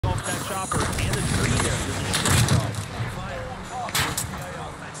that chopper and the tree there. There's a tree, bro.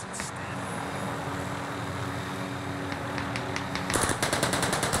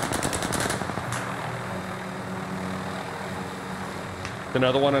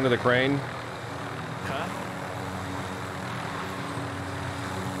 Another one under the crane. Huh?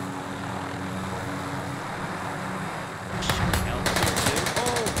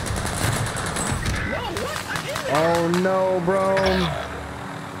 Oh no, bro.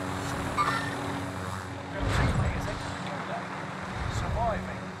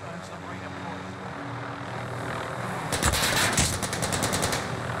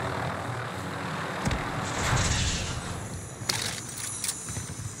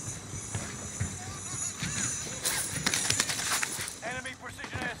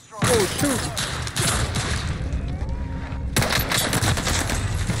 Oh shoot.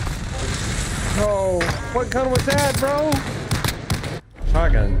 Oh, what gun was that, bro?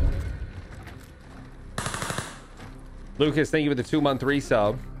 Shotgun. Lucas, thank you for the 2-month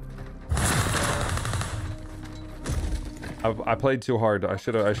resub. I played too hard. I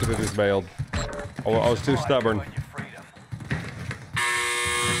should have just bailed. I was too stubborn.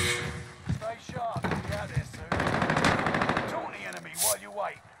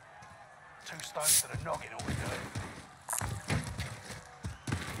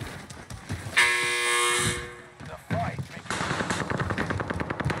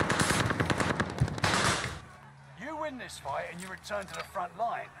 Return to the front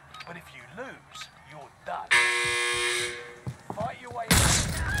line, but if you lose, you're done. Fight your way in.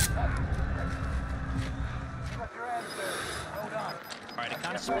 Got your hands dirty. Well done. Alright, it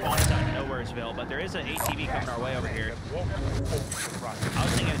kind of spawns out of Nowheresville, but there is an ATV coming our way over here. I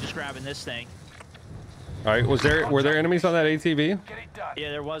was thinking of just grabbing this thing. Alright, were there enemies on that ATV? Yeah,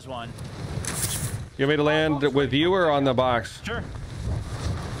 there was one. You want me to land with you or on the box? Sure.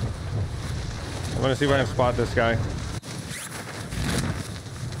 I'm gonna see if I can spot this guy.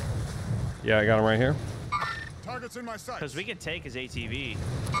 Yeah, I got him right here. Targets in my sights. Because we can take his ATV.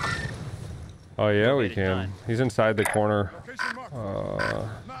 Oh yeah, we can. He's inside the corner. Cancel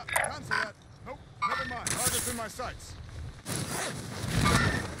that. Nope, never mind. Targets in my sights.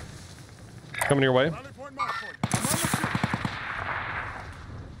 Coming your way. Rally point mark for you.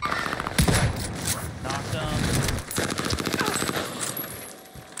 I'm on the Knocked him.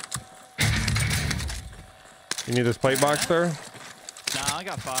 You need this plate box, sir? Nah, I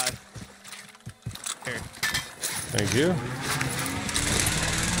got 5. Here. Thank you.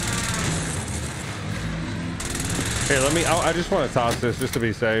 Hey, let me. I just want to toss this just to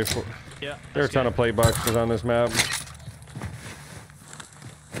be safe. Yeah. There are a ton of plate boxes on this map.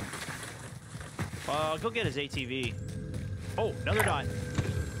 Go get his ATV. Oh, another dot.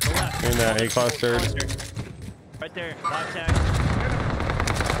 To the left. In that A-class third. Right there. Live tag.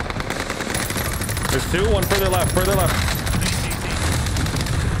 There's 2. One further left. Further left.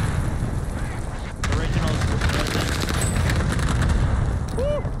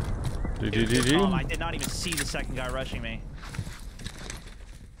 GG. I did not even see the second guy rushing me.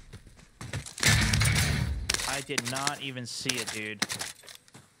 I did not even see it, dude.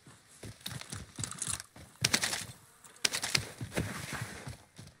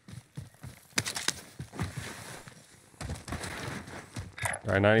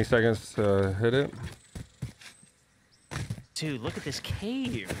 All right, 90 seconds to hit it. Dude, look at this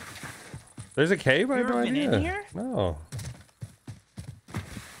cave. There's a cave? I You have no ever been idea. in here? No.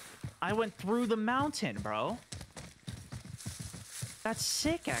 I went through the mountain, bro. That's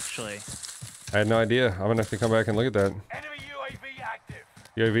sick, actually. I had no idea. I'm gonna have to come back and look at that. Enemy UAV active.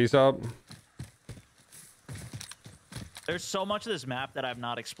 UAV's up. There's so much of this map that I've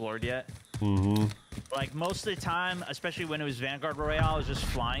not explored yet. Mm-hmm. Like, most of the time, especially when it was Vanguard Royale, I was just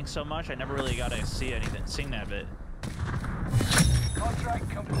flying so much, I never really got to see anything, sing that bit. Contract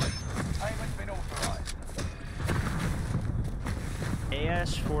complete. Payment's been authorized.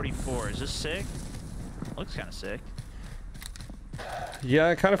 AS-44. Is this sick? Looks kind of sick. Yeah,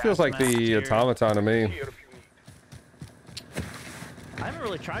 it kind of feels like the automaton to me. I haven't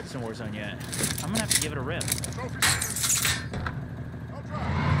really tried some Warzone yet. I'm gonna have to give it a rip.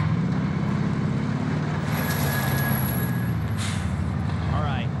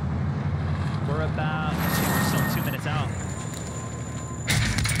 Alright. We're about still 2 minutes out.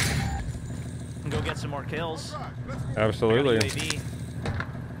 We can go get some more kills. Absolutely. UAV.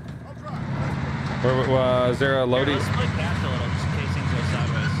 Is there a loading? Let's split cash a little just in case things go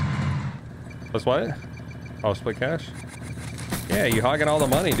sideways. Let's what? Oh, split cash? Yeah, you hogging all the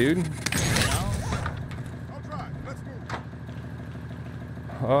money, dude. You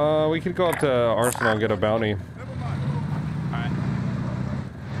know? We could go up to Arsenal and get a bounty. Alright.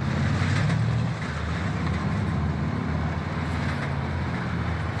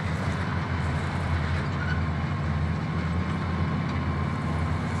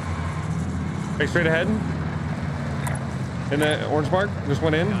 Hey, straight ahead. In the orange mark. Just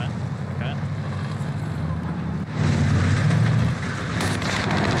went in. Okay. Okay.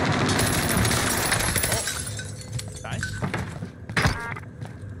 Oh. Nice.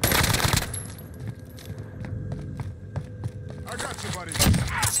 I got you, buddy.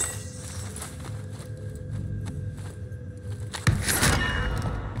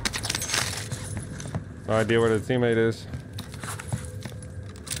 No idea where the teammate is.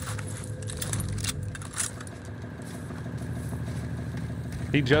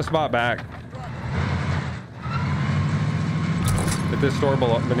 He just bought back. At this store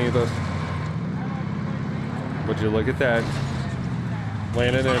beneath us. Would you look at that?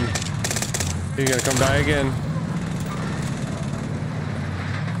 Landed in. He's gonna come die again.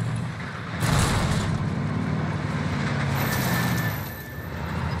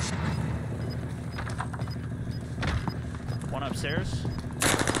 One upstairs.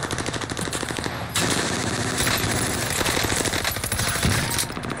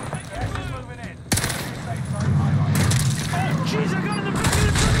 Jeez, I got in the back of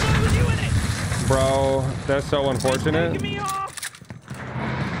the truck with you in it. Bro, that's so unfortunate. Taking me off.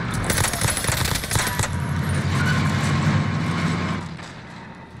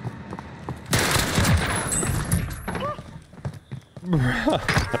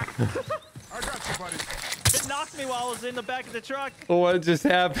 I got you, buddy. It knocked me while I was in the back of the truck. What just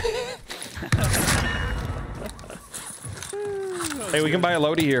happened? Hey, we can buy a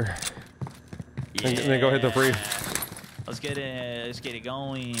loadie here. And then go hit the free. Let's get it. Let's get it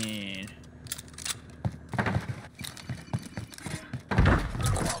going.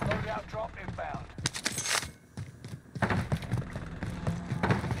 Loadout drop inbound.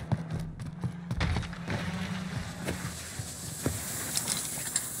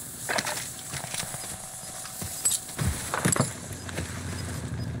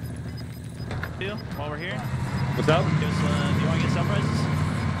 Phil, while we're here, What's up? do you want to get sub prices?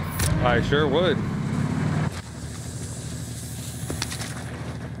 I sure would.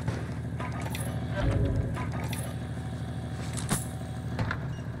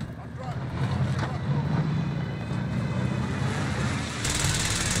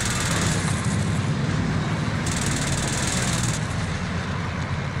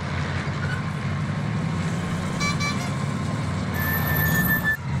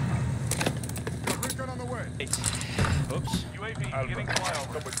 Recon on the way. Oops. UAV getting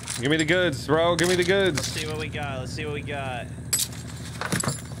flyover. Give me the goods, bro. Give me the Let's goods. see what we got. Let's see what we got.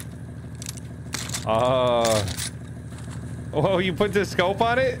 Oh, you put the scope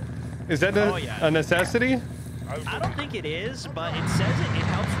on it? Is that Oh, yeah. a necessity? I don't think it is, but it says it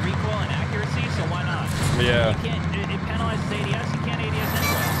helps recoil and accuracy, so why not? Yeah. You can't. It penalizes ADS. You can't ADS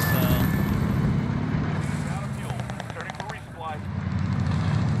anyway. Out of fuel. Turning for resupply.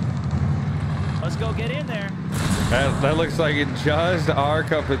 So let's go get in there. That looks like it just our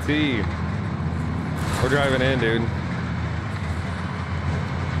cup of tea. We're driving in, dude.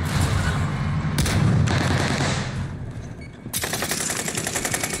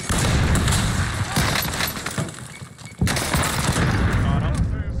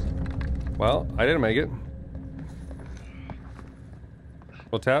 Well, I didn't make it.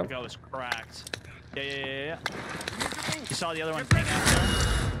 We'll tap. That was cracked. Yeah. You saw the other one ping out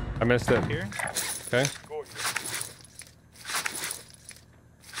there? I missed it. Here. Okay.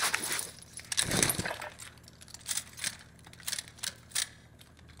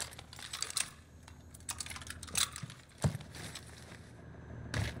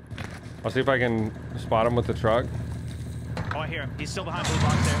 I'll see if I can spot him with the truck. Oh, I hear him. He's still behind blue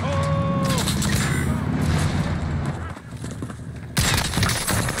box there. Oh!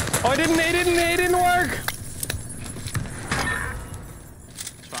 Oh, it didn't work.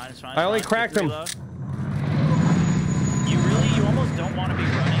 It's fine. It's fine. I only fine. cracked him. Reload. You almost don't want to be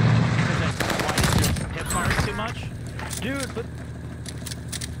running because that widens your hip fires too much. Dude, but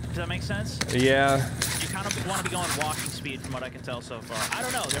does that make sense? Yeah. You kind of want to be going walking speed from what I can tell so far. I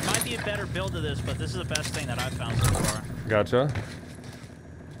don't know. There might be a better build to this, but this is the best thing that I've found so far. Gotcha.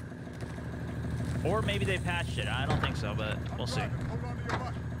 Or maybe they patched it. I don't think so, but we'll see.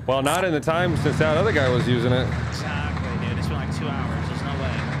 Well, not in the time since that other guy was using it. Exactly, dude. It's been like 2 hours. There's no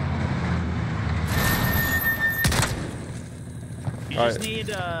way. You All just right. need,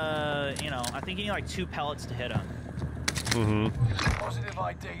 you know, I think you need like 2 pellets to hit him. Mm-hmm. Positive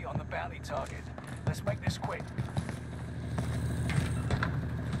ID on the bounty target. Let's make this quick.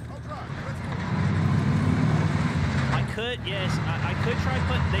 I could, yes, I could try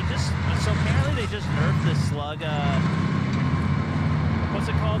put, so apparently they just nerfed the slug, what's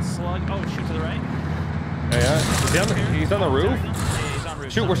it called? Slug, oh, shoot to the right. Yeah. He's on the roof? Yeah, he's on roof.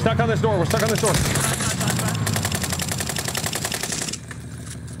 Shoot, we're stuck on this door. We're stuck on this door.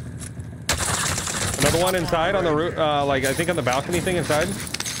 Another one inside on the roof, like I think on the balcony thing inside.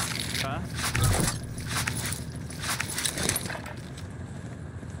 Huh?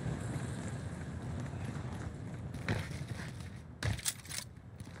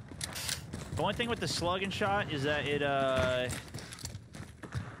 The only thing with the slug and shot is that it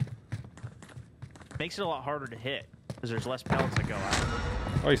makes it a lot harder to hit because there's less pellets that go out.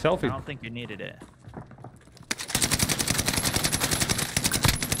 Oh, he selfie. I don't think you needed it.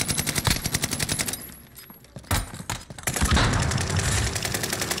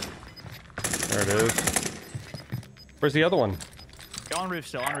 There it is. Where's the other one? Go on roof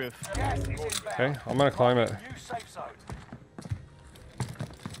still, on roof. Okay, I'm gonna climb it. New safe zone.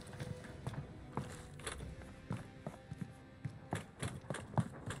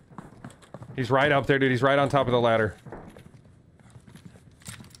 He's right up there, dude. He's right on top of the ladder.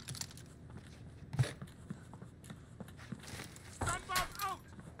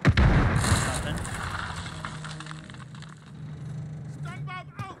 Nothing.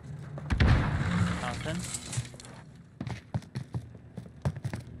 Nothing.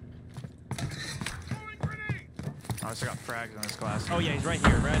 Oh, I still got frags in this class. Oh yeah, he's right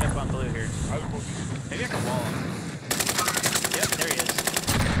here, right up on blue here. Maybe I can wall him. Yep, there he is.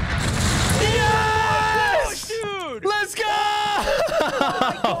 Yes! Oh, dude! Let's go!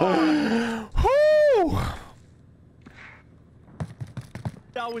 Woo!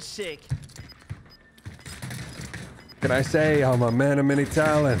 That was sick. Can I say I'm a man of many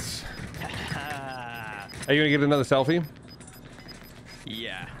talents? Are you gonna get another selfie?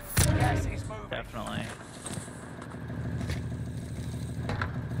 Yeah, Yes, he's moving. definitely.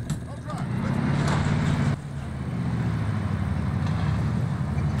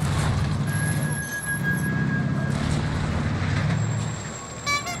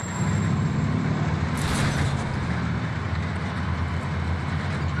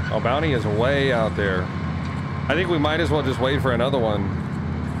 Oh, bounty is way out there. I think we might as well just wait for another one.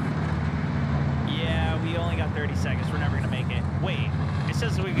 Yeah, we only got 30 seconds. We're never gonna make it. Wait, it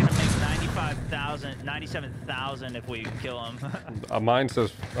says we're gonna make 97,000 if we kill him. Mine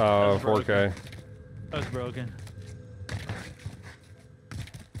says 4K. That was broken.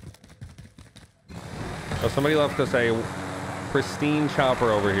 Oh, somebody left us a pristine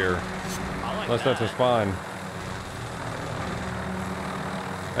chopper over here. I like Unless that. that's a spawn.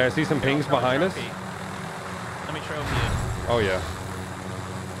 Hey, I see some pings behind us. Let me trophy you. Oh yeah.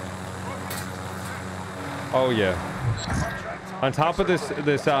 Oh yeah. On top of this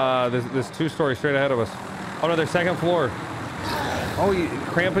two-story straight ahead of us. Oh no, they're second floor. Oh,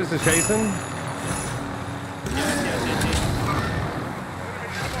 Krampus is chasing. Yes.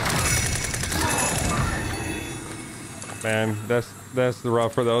 Man, that's the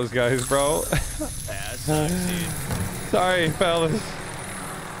rough for those guys, bro. Yeah, that sucks, dude. Sorry, fellas.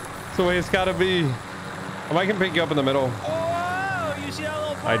 It's the way it's gotta be. Oh, I can pick you up in the middle. Oh, you see that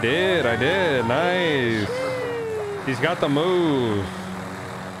little I did. Nice. He's got the moves.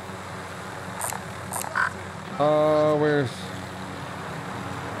 Where's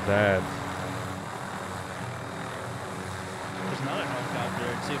that? There's another helicopter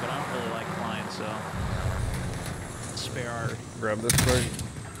there too, but I don't really like flying, so spare art. Grab this quick.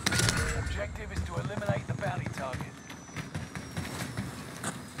 Objective is to eliminate the bounty target.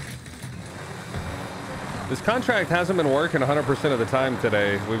 This contract hasn't been working 100% of the time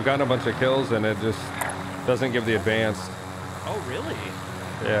today. We've gotten a bunch of kills and it just doesn't give the advance. Oh, really?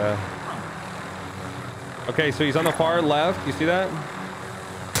 Yeah. Okay, so he's on the far left. You see that?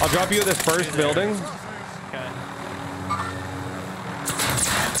 I'll drop you at this first building. Okay.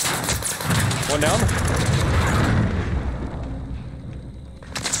 One down.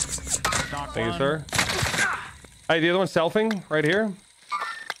 Knock Thank you, one. sir. Hey, the other one's selfing right here.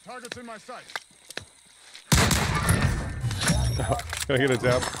 Target's in my sight. Can I get a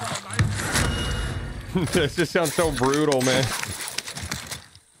tap? This just sounds so brutal, man.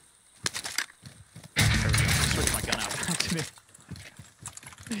 Switch my gun out back to me.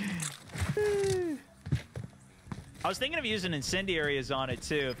 I was thinking of using incendiaries on it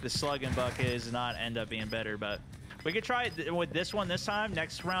too if the slug and buck is not end up being better, but we could try it with this one this time.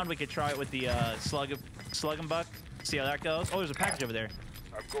 Next round we could try it with the slug and buck. See how that goes. Oh, there's a package over there.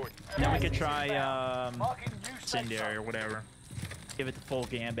 I'm going. Then we could try Marking new safe incendiary or zone. whatever. Give it the full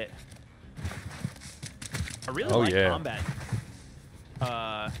gambit. I really Oh, like yeah. combat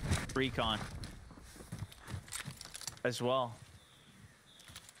recon as well.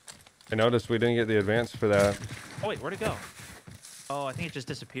 I noticed we didn't get the advance for that. Oh wait, where'd it go? Oh, I think it just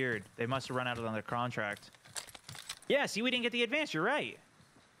disappeared. They must have run out of their contract. Yeah, see, we didn't get the advance. You're right.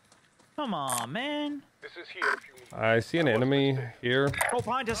 Come on, man. This is here if you need. I see an enemy here. Oh,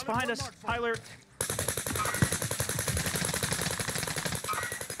 behind us, Tyler. 2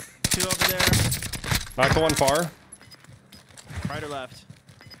 over there. Not the one far. Right or left?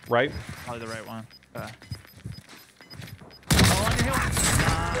 Right. Probably the right one. Oh, on your hill.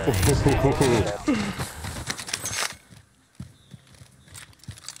 Nice.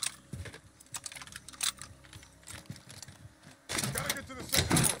 Gotta get to the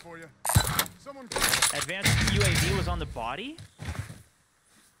safe ammo for you. Someone. Advanced UAV was on the body?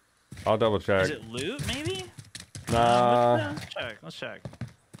 I'll double check. Is it loot, maybe? Nah. Let's check.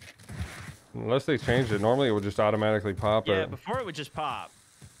 Unless they changed it. Normally it would just automatically pop. Yeah, before it would just pop.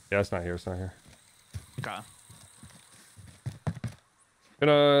 Yeah, it's not here. It's not here. Okay.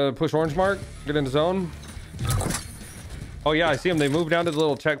 Gonna push orange mark. Get into zone. Oh yeah, I see them. They moved down to the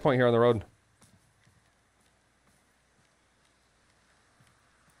little checkpoint here on the road.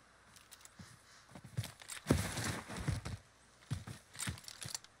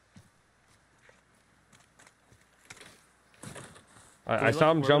 I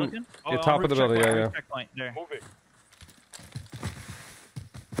saw him jump at the top of the building. Yeah, yeah. Checkpoint there. Move it.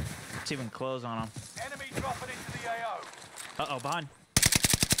 It's even close on him. Enemy dropping into the AO. Uh-oh, behind.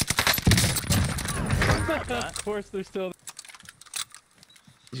 Of course, they're still.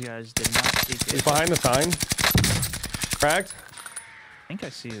 These guys did not speak He's it. behind the sign. Cracked. I think I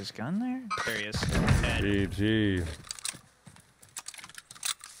see his gun there. There he is. Dead. GG.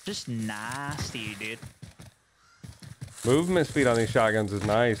 Just nasty, dude. Movement speed on these shotguns is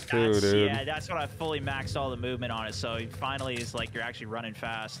nice too, dude. Yeah, that's what I fully maxed all the movement on it. So finally, it's like you're actually running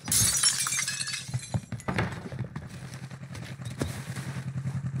fast.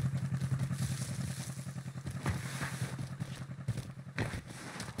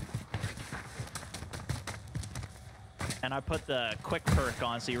 And I put the quick perk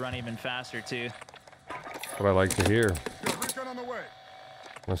on, so you run even faster too. What I like to hear. Got recon on the way.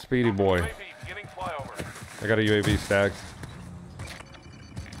 I'm a speedy boy. UAV beginning flyover. I got a UAV stacked.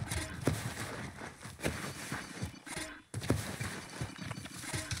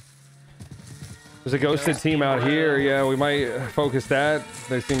 There's a ghosted team out here. Yeah, we might focus that.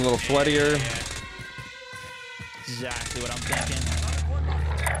 They seem a little sweatier. Exactly what I'm thinking.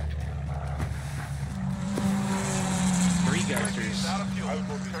 3 ghosters.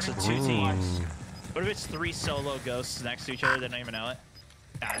 So 2 teams. What if it's 3 solo ghosts next to each other that don't even know it?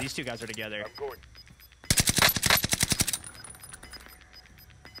 Nah, these 2 guys are together. I'm going.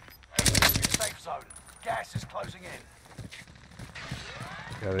 Safe zone. Gas is closing in.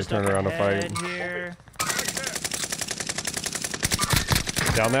 Yeah, they Just turn up around to ahead fight. here.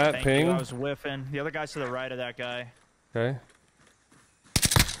 Down that Thank ping. you, I was whiffing. The other guy's to the right of that guy. Okay.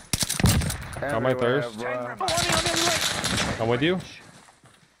 Got my thirst. I'm with you.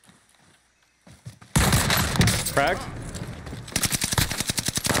 Cracked.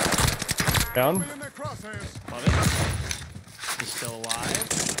 Down. In their crosshairs. Love it. He's still alive.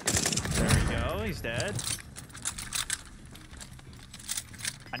 There we go. He's dead.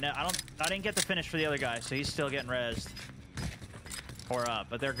 I didn't get the finish for the other guy, so he's still getting rezzed. Or up,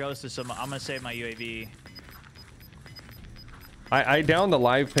 but there goes to some. I'm gonna save my UAV. I downed the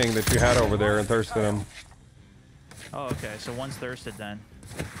live ping that you had over there and thirsted him. Oh, okay. So one's thirsted then.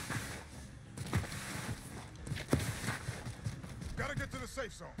 Gotta get to the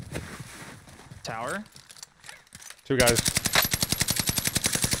safe zone. Tower. 2 guys.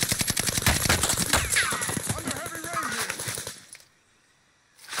 Under heavy rain here.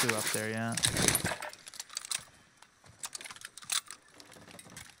 2 up there, yeah.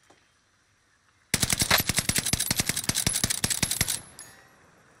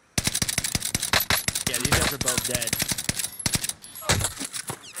 Yeah, these guys are both dead.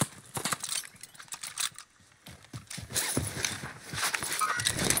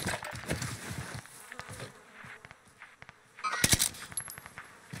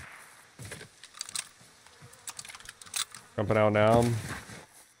 Jumping out now.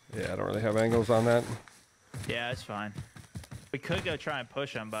 Yeah, I don't really have angles on that. Yeah, it's fine. We could go try and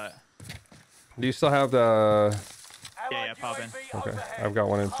push them, but Do you still have the... yeah, pop in. Okay, I've got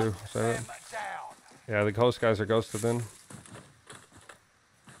one in too. Save it. Yeah, the ghost guys are ghosted in.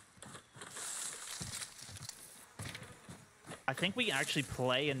 I think we can actually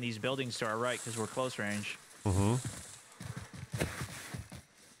play in these buildings to our right because we're close range. Mm-hmm.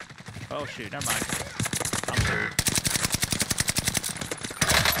 Oh shoot, never mind. I'm screwed.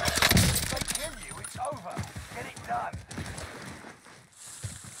 They kill you, it's over. Get it done.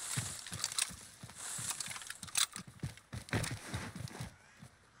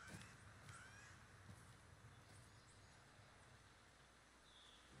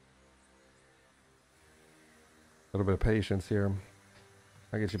 little bit of patience here.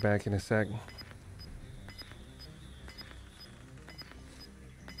 I'll get you back in a sec.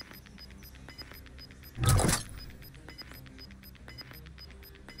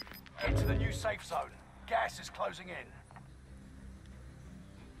 Head to the new safe zone. Gas is closing in.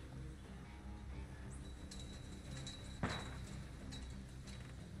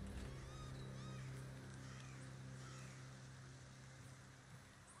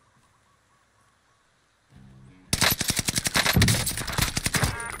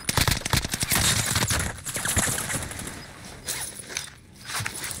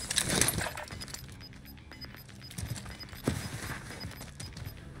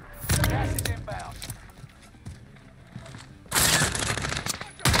 Gas is inbound.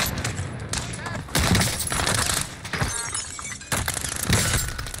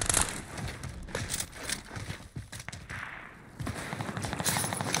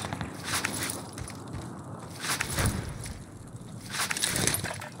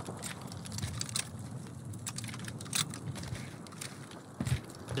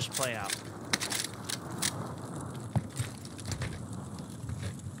 Just play out.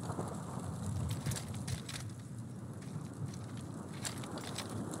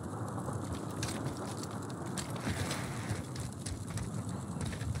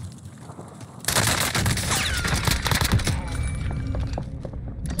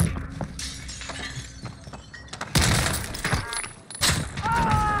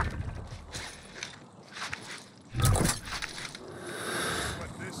 But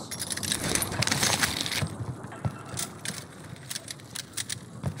this.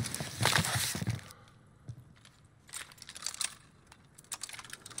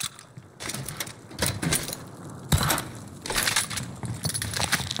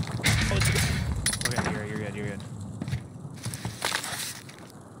 Oh, it's good. Okay, you're good. You're good.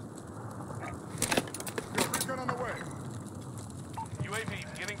 Your recon on the way. UAV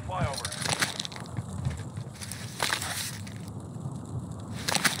beginning flyover.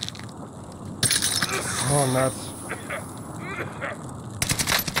 Oh, nuts.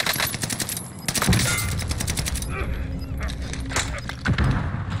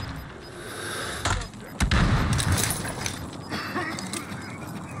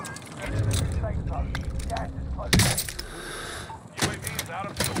 Head to the new safe zone. Gas is closing in. UAV is out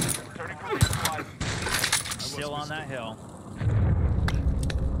of fuel. Returning for resupply. Still on that hill.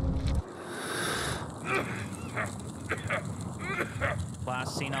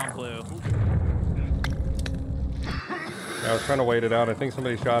 Last seen on blue. I was trying to wait it out. I think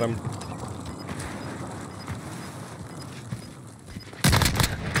somebody shot him.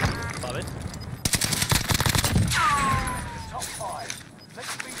 Love it. Top 5.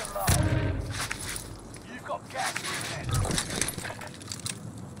 Let's be the last. You've got gas moving in.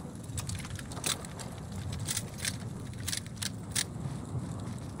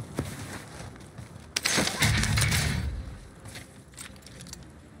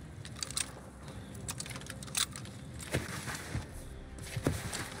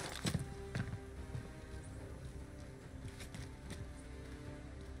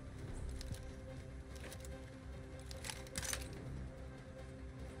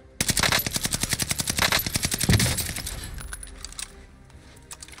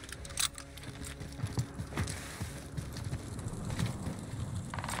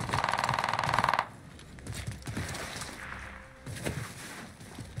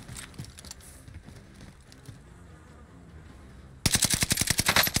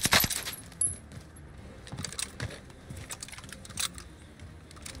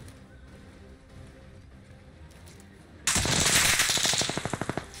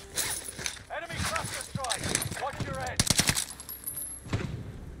 Enemy cluster strike. Watch your head.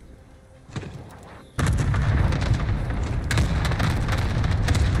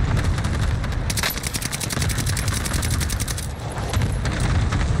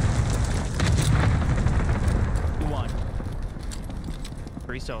 One.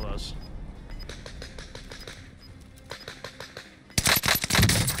 3 solos.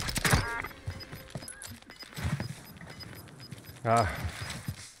 Ah,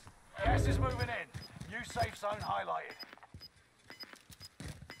 Gas is moving in. New safe zone highlighted.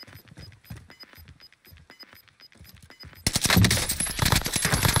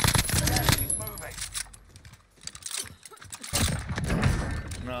 Gas is moving.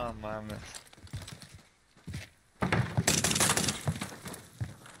 No mames.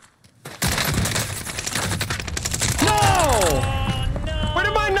 where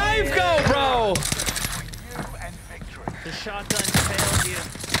did my knife go, bro? You and victory. The shotgun failed you.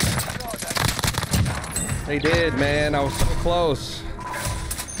 They did, man. I was so close.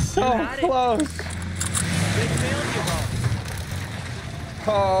 So had it. close. Big meal you won't.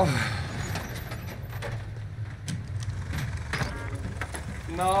 Oh.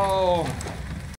 No.